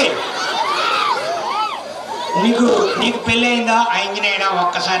 వదిలిపోయి. నీకు పెళ్ళి అయిందా? అయింది అయినా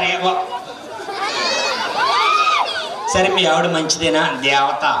ఒక్కసారి. సరే, మీ ఆవిడ మంచిదేనా?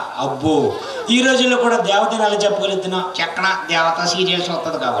 దేవత. అబ్బో, ఈ రోజుల్లో కూడా దేవతని అలా చెప్పగలుగుతున్నా? చెక్కన దేవత సీరియల్స్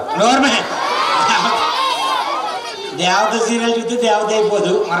వస్తుంది కాబట్టి. నోర్మే, దేవత సీరియల్ చూస్తే దేవత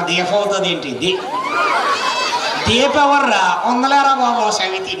అయిపోదు. మరి దీప అవుతుంది ఏంటి? దీప ఎవర్రా? ఉందలేరా బాబు,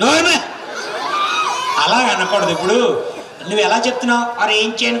 సవితి. నోర్మే, అలా అనకూడదు. ఇప్పుడు నువ్వు ఎలా చెప్తున్నావు? మరి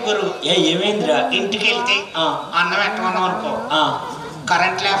ఏం చేయను గురు? ఏమైందిరా? ఇంటికి వెళ్తే ఆ, అన్నం పెట్టమన్నాం అనుకో, ఆ,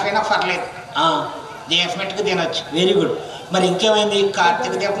 కరెంట్ లేకపోయినా పర్లేదు, ఆ, దేశమెట్టుకు తినొచ్చు. Very good. మరి ఇంకేమైంది?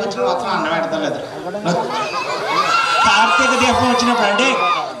 కార్తీక దీపం వచ్చిన మాత్రం అన్నం పెడతలేదు. కార్తీక దీపం వచ్చినప్పుడు అంటే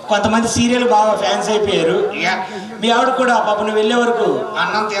కొంతమంది సీరియల్ బాగా ఫ్యాన్స్ అయిపోయారు. ఇక మీ ఆవిడ కూడా పాప నువ్వు వెళ్ళే వరకు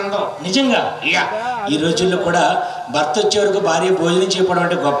అన్నం తిందో. నిజంగా ఇక ఈ రోజుల్లో కూడా భర్త వచ్చే వరకు భార్య భోజనం చేయడం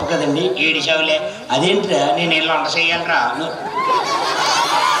అంటే గొప్ప కదండి. ఏడి చెవులే, అదేంట్రా? నేను ఇల్లు వంట చెయ్యాలరా.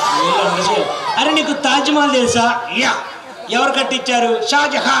 అరే నీకు తాజ్మహల్ తెలుసా? ఇక ఎవరు కట్టించారు?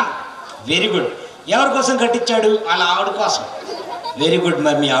 షాజహాన్. Very good. ఎవరి కోసం కట్టించాడు? వాళ్ళ ఆవిడ కోసం వెరీ గుడ్.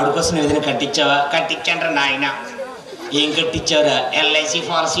 మరి మీ ఆవిడ కోసం నువ్వు ఏదైనా కట్టించావా? కట్టించండ్రా నాయన. ఏం కట్టించావురా? LIC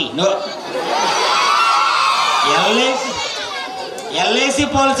policy. No, LIC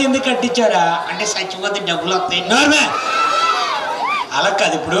policy ఎందుకు కట్టించారా? అంటే చచ్చిపోతే డబ్బులు వస్తాయి. నోర్మే, అలా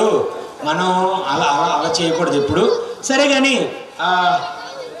కాదు. ఇప్పుడు మనం అలా అలా అలా చేయకూడదు. ఇప్పుడు సరే కానీ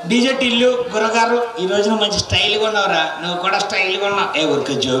డీజే టిల్లు గుర్రగారు ఈ రోజున మంచి స్టైల్గా ఉన్నావురా. నువ్వు కూడా స్టైల్గా ఉన్నావు.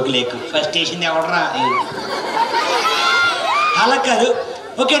 ఊరికే జోక్ లేకు. ఫస్ట్ వేసింది ఎవడరా? అలా కాదు.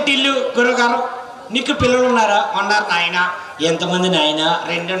 ఓకే టిల్లు గుర్రగారు, నీకు పిల్లలు ఉన్నారా? ఉన్నారు నాయన. ఎంతమంది నాయన?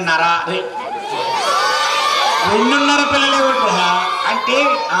 2.5. 2.5 పిల్లలే ఉంటారా? అంటే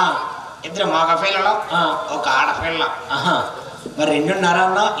ఆ, 2 మగ పిల్లలు, ఆ, ఒక ఆడపిల్ల. ఆహా. మరి 2.5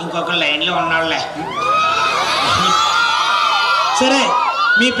 అన్నా? ఇంకొక లైన్లో ఉన్నాడులే. సరే,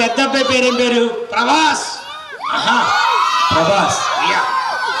 మీ పెద్ద అబ్బాయి పేరేం పేరు? ప్రభాస్. ఆహా, ప్రభాస్. ఇక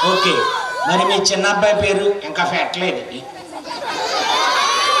ఓకే. మరి మీ చిన్న అబ్బాయి పేరు? ఇంకా పెట్టలేదు.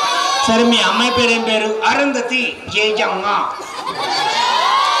 సరే, మీ అమ్మాయి పేరేం పేరు? అరుంధతి జయజమ్మ.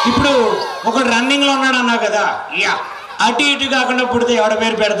 ఇప్పుడు ఒకడు రన్నింగ్ లో ఉన్నాడు అన్నావు కదా, ఇక అటు ఇటు కాకుండా పుడితే ఎవడ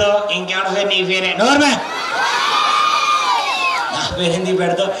పేరు పెడతావు? ఇంకెవడ పేరు? నీ పేరే. నోర్మే, నా పేరు ఎందుకు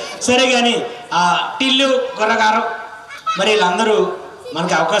పెడతావు? సరే కానీ ఆ టిల్లు గుర్రగారు, మరి వీళ్ళందరూ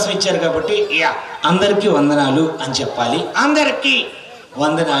మనకి అవకాశం ఇచ్చారు కాబట్టి ఇక అందరికీ వందనాలు అని చెప్పాలి. అందరికీ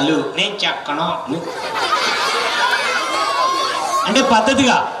వందనాలు నేను చెక్కను. అంటే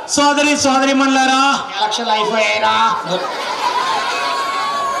పద్ధతిగా సోదరి మనులారా, ఎలక్షన్లు అయిపోయారా?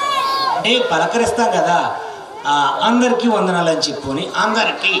 అంటే పలకరిస్తాం కదా. అందరికీ వందనాలు అని చెప్పుకొని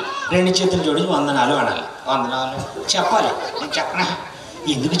అందరికీ 2 చేతులు జోడించి వందనాలు అనాలి. వందనాలు చెప్పాలి. నేను చెప్పనా?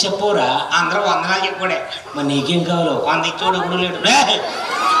 ఎందుకు చెప్పవురా? అందరూ వందనాలు చెప్పుడే. మరి నీకేం కావాలో? 100 ఇచ్చోడు ఒకడు లేడు.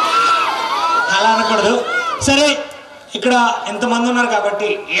 అలా అనకూడదు. సరే, ఇక్కడ ఎంతమంది ఉన్నారు కాబట్టి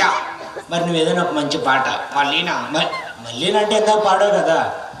ఇక మరి నువ్వు ఏదైనా ఒక మంచి పాట మళ్ళీనా? మళ్ళీ అంటే ఎంత పాడావు కదా,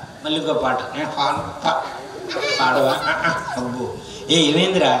 మళ్ళీ ఇంకో పాట నేను పాడవా? అబ్బో,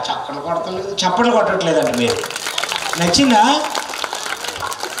 ఏమైందిరా? చక్కలు కొడతలేదు. చప్పట్లు కొట్టట్లేదంట. మీరు నచ్చిందా?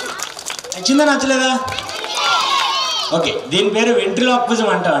 నచ్చలేదా? ఓకే, దీని పేరు వెంట్రిలాక్విజం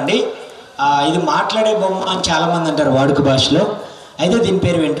అంటామండి. ఇది మాట్లాడే బొమ్మ అని చాలా మంది అంటారు వాడుక భాషలో. అయితే దీని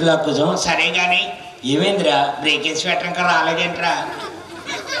పేరు వెంట్రిలాక్విజం. సరే కానీ ఏమైందిరా? బ్రేక్ ఇన్స్పెక్టర్ ఇంకా రాలేదేంట్రా?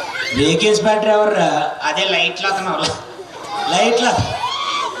 బ్రేక్ ఇన్స్పెక్టర్ ఎవర్రా? అదే లైట్లు అతను. లైట్ల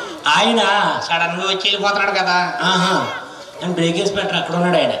ఆయన సడన్ గా వచ్చి వెళ్ళిపోతున్నాడు కదా. ఆహా, అండ్ బ్రేక్ ఇన్స్పెక్టర్ అక్కడ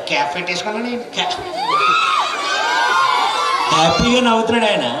ఉన్నాడు. ఆయన క్యాప్ పెట్టేసుకున్నాడు. హ్యాపీగా నవ్వుతున్నాడు.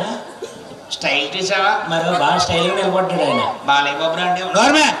 ఆయన స్టైల్ చూసావా? మరి బాగా స్టైల్గా నిలబడ్డాడు. ఆయన బాలయ్య బాబు అంటే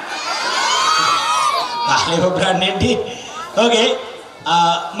నోర్మే, బాలయ్య బ్రాండ్ ఏంటి? ఓకే,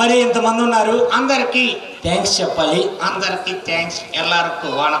 మరి ఇంతమంది ఉన్నారు. అందరికీ థ్యాంక్స్ చెప్పాలి. అందరికీ థ్యాంక్స్. ఎల్లరికూ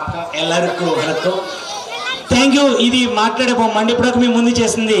వరకు థ్యాంక్ యూ. ఇది మాట్లాడే బొమ్మండి. ఇప్పుడు మీ ముందు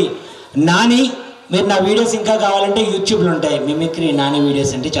చేసింది నాని. మీరు నా వీడియోస్ ఇంకా కావాలంటే యూట్యూబ్లో ఉంటాయి. మిమిక్రీ నాని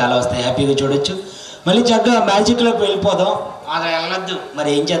వీడియోస్ అంటే చాలా వస్తాయి, హ్యాపీగా చూడొచ్చు. మళ్ళీ చక్కగా మ్యాజిక్లోకి వెళ్ళిపోదాం. అది వెళ్ళొద్దు. మరి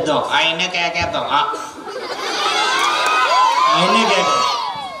ఏం చేద్దాం? ఆయనే కేకేద్దాం. ఆయనే కేక.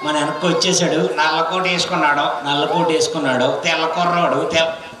 మన వెనక్కి వచ్చేసాడు. నల్ల కోట్ వేసుకున్నాడు. నల్ల కోట్ వేసుకున్నాడు. తెల్ల కుర్రోడు.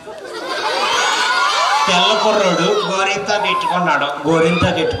 తెల్ల కుర్రోడు. గోరింతా పెట్టుకున్నాడు. గోరింతా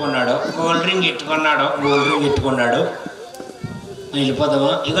పెట్టుకున్నాడు. గోల్డ్ రింగ్ పెట్టుకున్నాడు. గోల్డ్ రింగ్ పెట్టుకున్నాడు.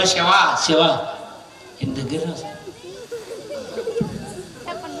 వెళ్ళిపోదామా? ఇగో శివ ఇంటి దగ్గర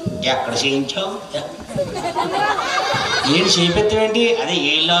ఎక్కడ చేయించావు? ఏడు చేపెత్తవేంటి? అదే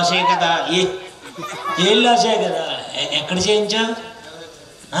ఏళ్ళు లాసే కదా. ఏళ్ళు లాసే కదా. ఎక్కడ చేయించావు?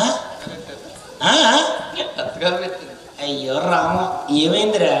 అయ్యో రామ,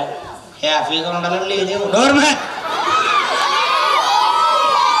 ఏమైందిరా? హ్యాపీగా ఉండాలని లేదే.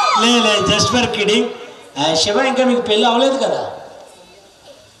 లే, జస్ట్ ఫర్ కిడింగ్. శివ, ఇంకా మీకు పెళ్ళి అవ్వలేదు కదా?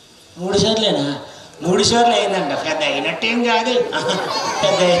 3 సార్లేనా? 3 సార్లు అయిందంట. పెద్ద అయినట్టేం కాదు.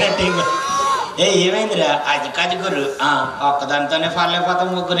 పెద్ద అయినట్టేం కాదు. ఏమైందిరా? అది కాదు గురు, ఒక్కదానితోనే ఫాల్ అయిపోతాం.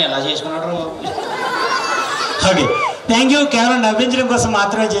 ముగ్గురు ఎలా చేసుకున్నాడు? Okay, thank you. కేవలం నవ్వించడం కోసం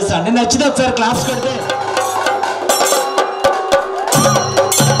మాత్రమే చేశాను. నేను నచ్చితే ఒకసారి క్లాస్ కొడితే.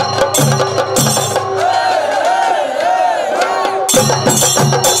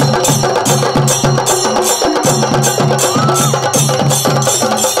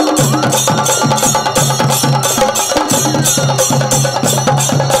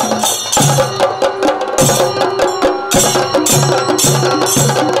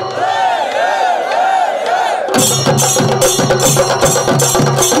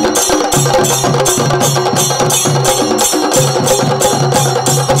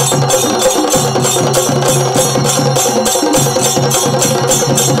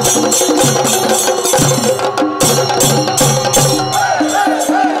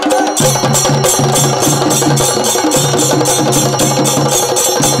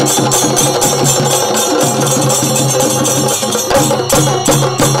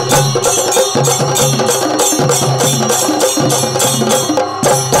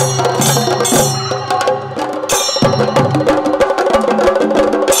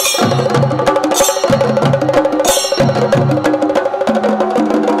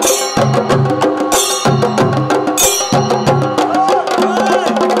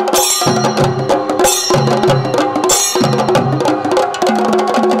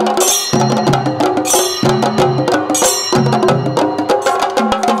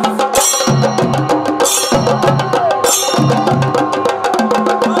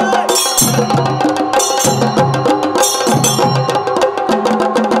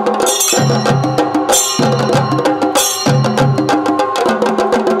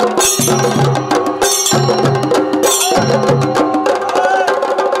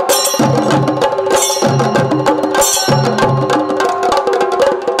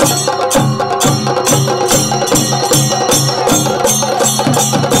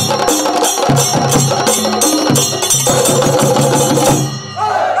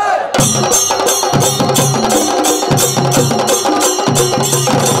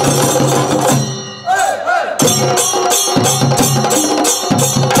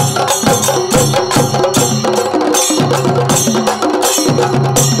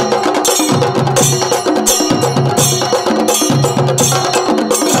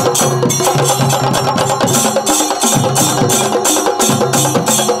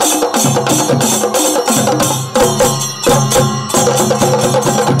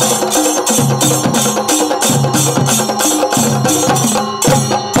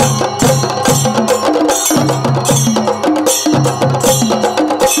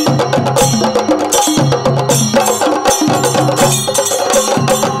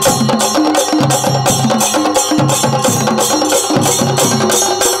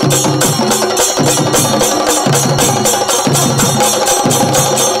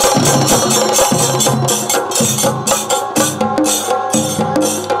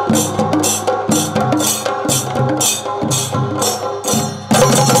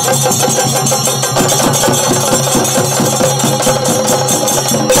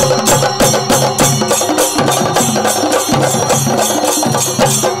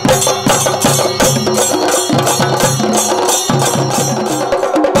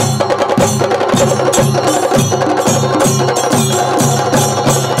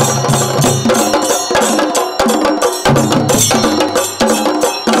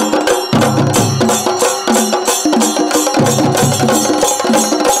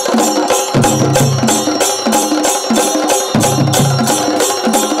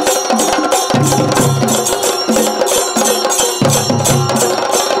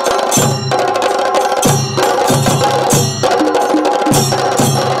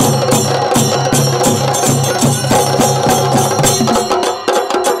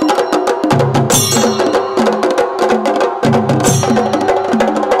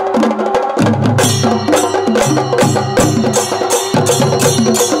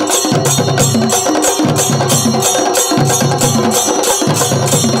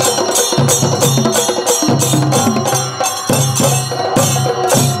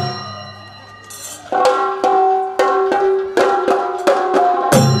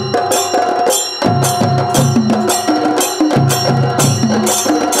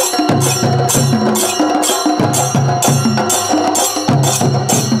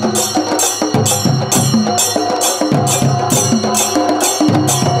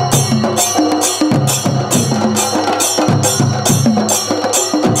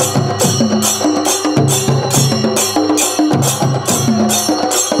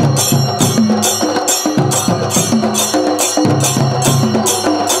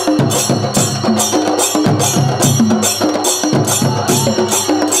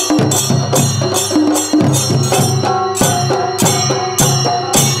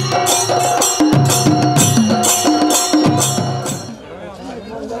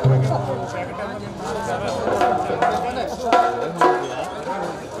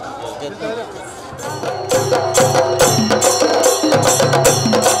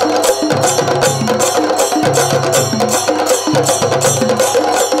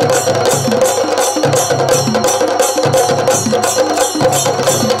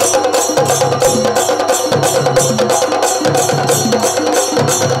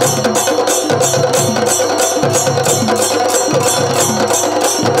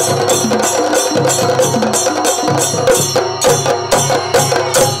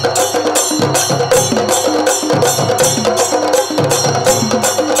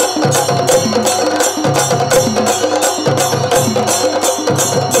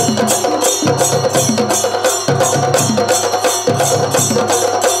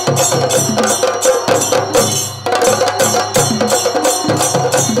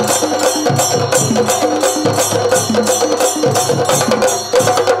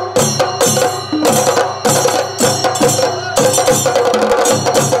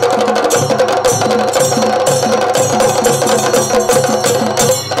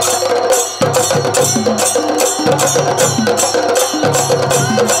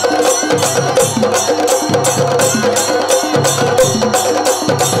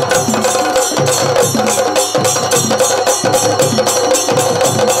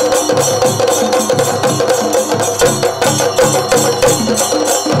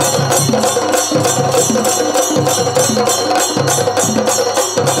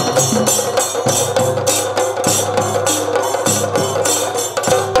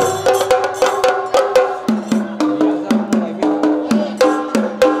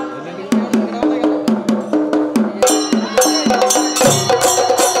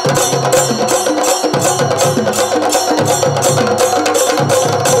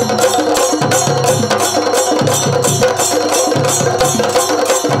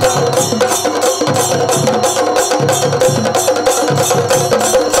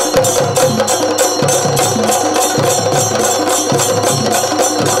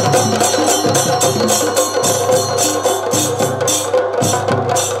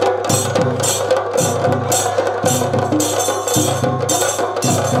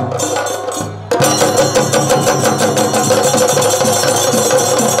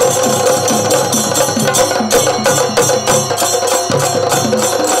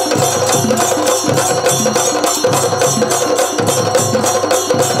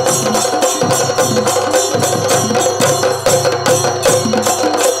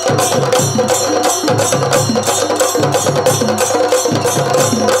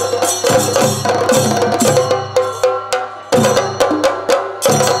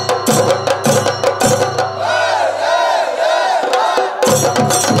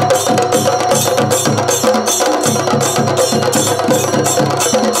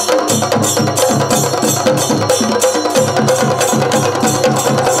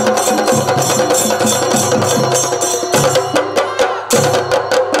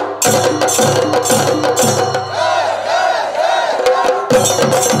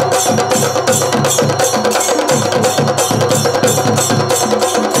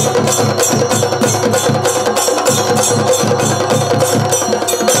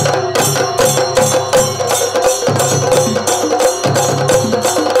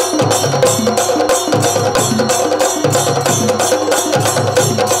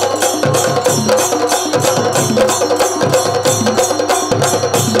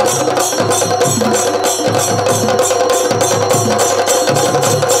 Thank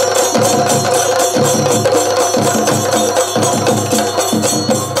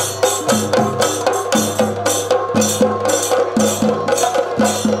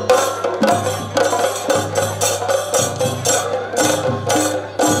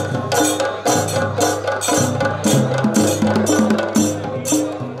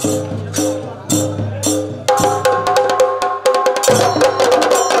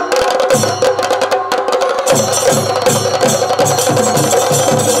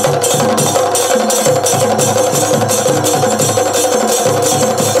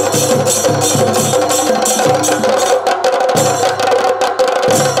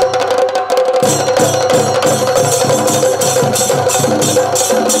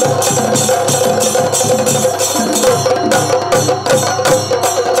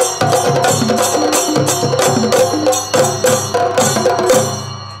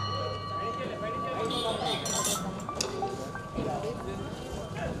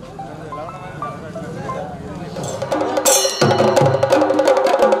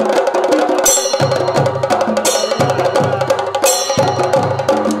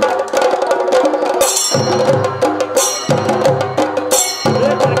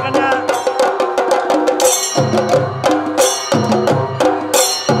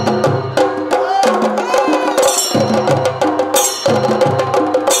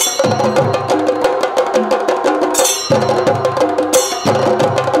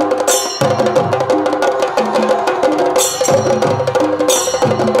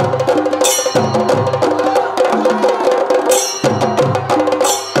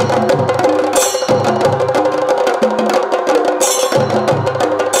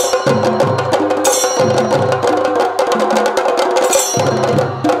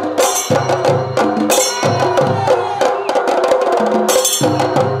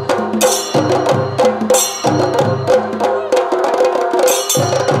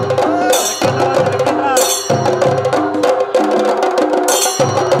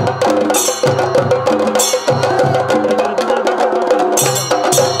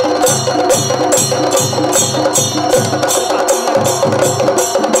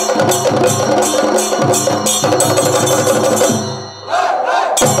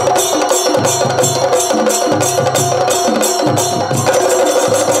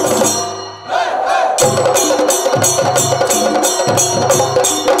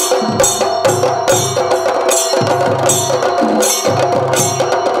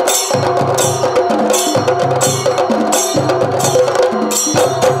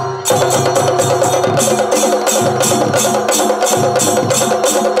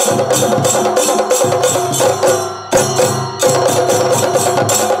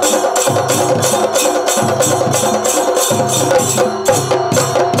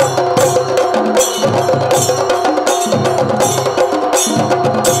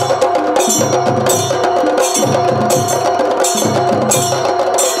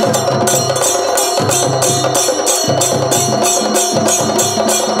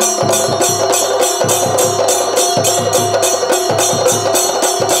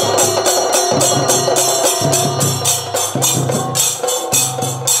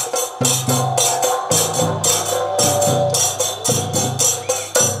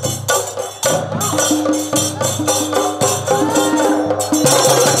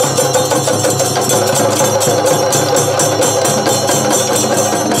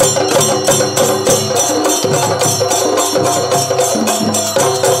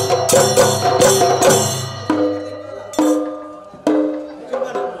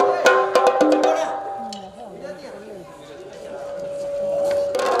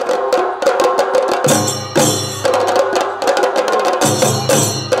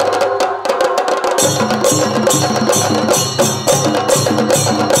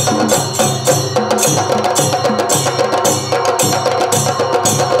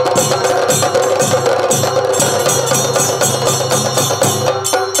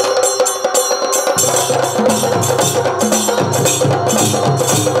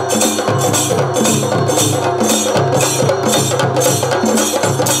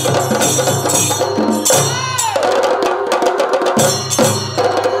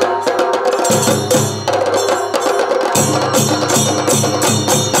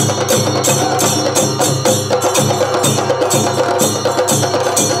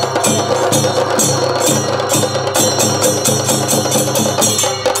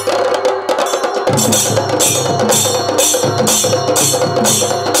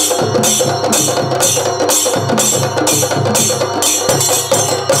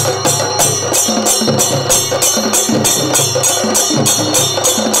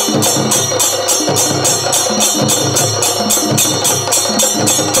you.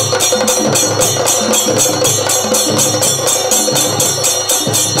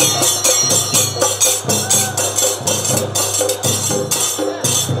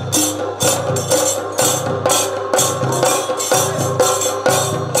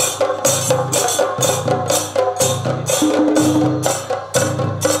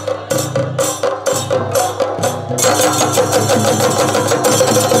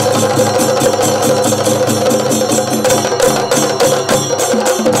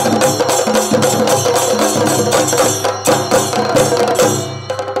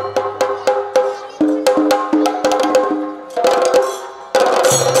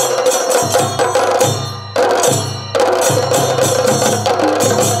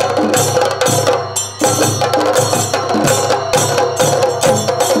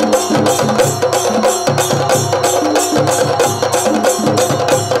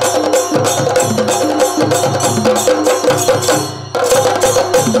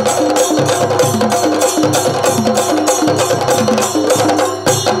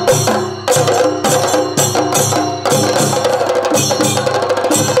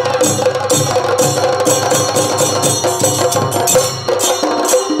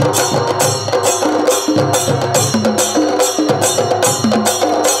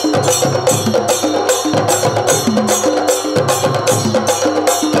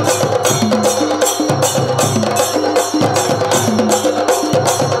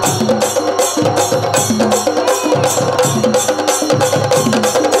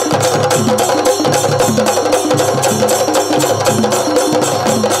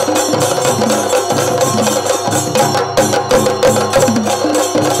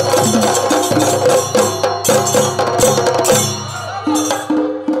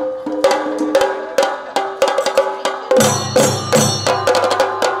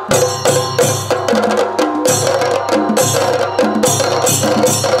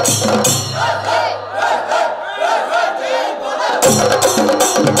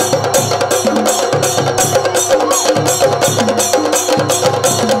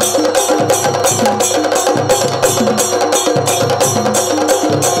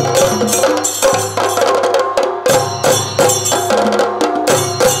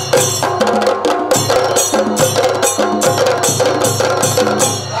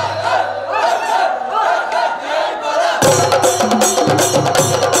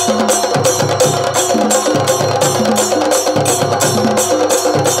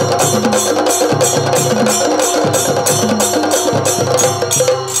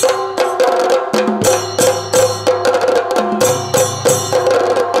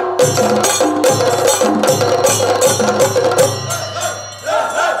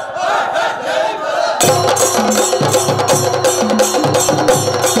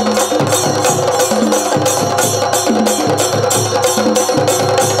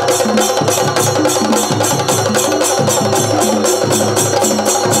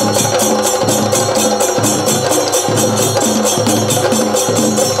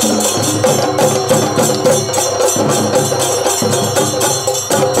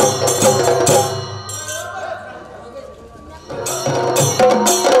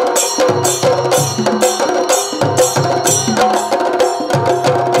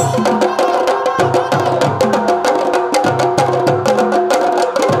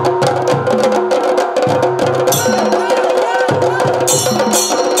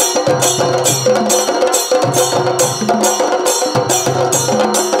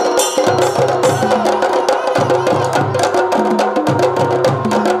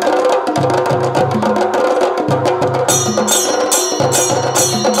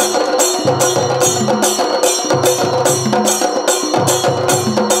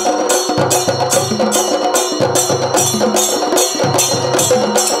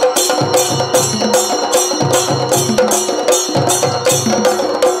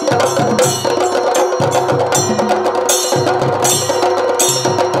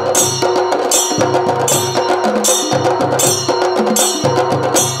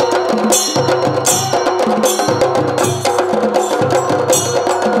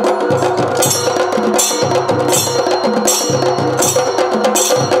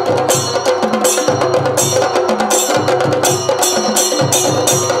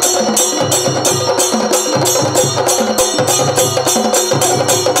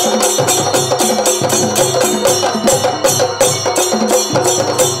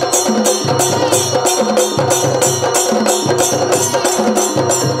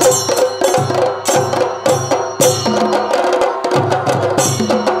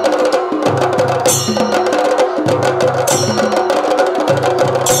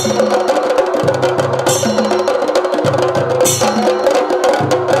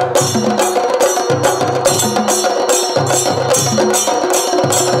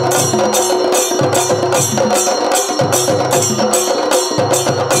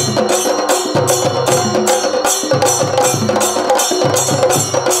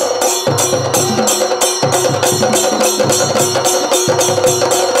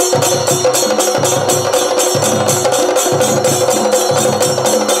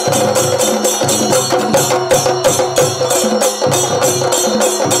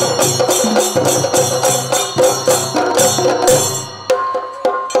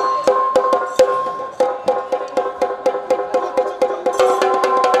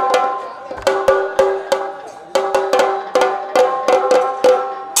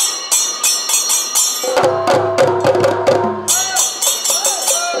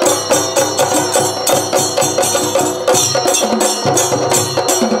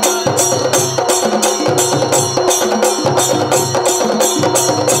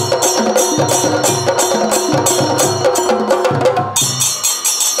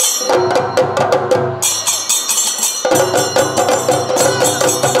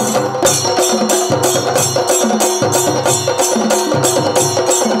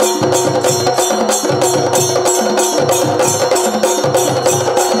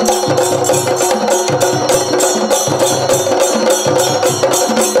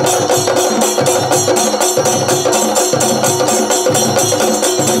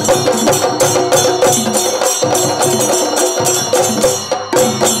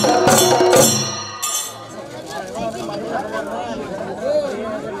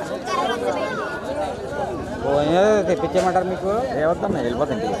 తెప్పించేయమంటారు మీకు ఏవద్దమ్మా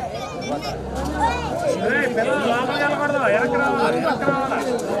వెళ్ళిపోతండి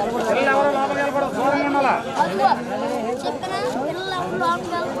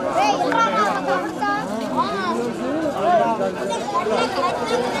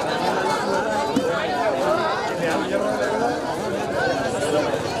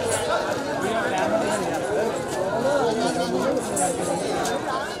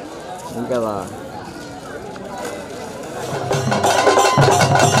ఇంకదా